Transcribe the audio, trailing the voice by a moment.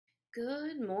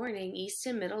Good morning,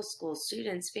 Easton Middle School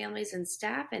students, families, and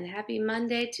staff, and happy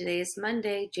Monday. Today is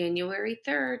Monday, January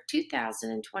 3rd,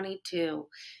 2022.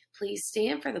 Please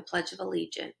stand for the Pledge of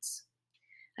Allegiance.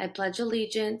 I pledge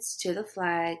allegiance to the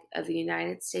flag of the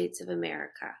United States of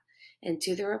America and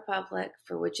to the republic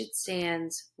for which it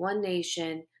stands, one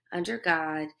nation, under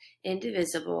God,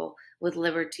 indivisible, with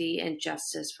liberty and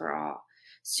justice for all.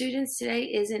 Students, today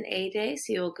is an A Day,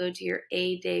 so you will go to your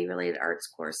A Day related arts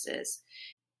courses.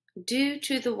 Due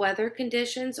to the weather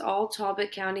conditions, all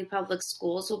Talbot County Public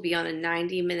Schools will be on a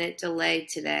 90-minute delay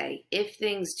today. If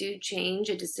things do change,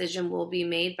 a decision will be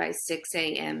made by 6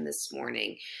 a.m. this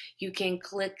morning. You can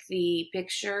click the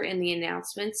picture in the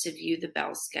announcements to view the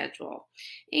bell schedule.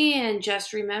 And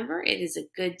just remember, it is a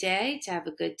good day to have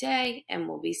a good day, and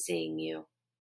we'll be seeing you.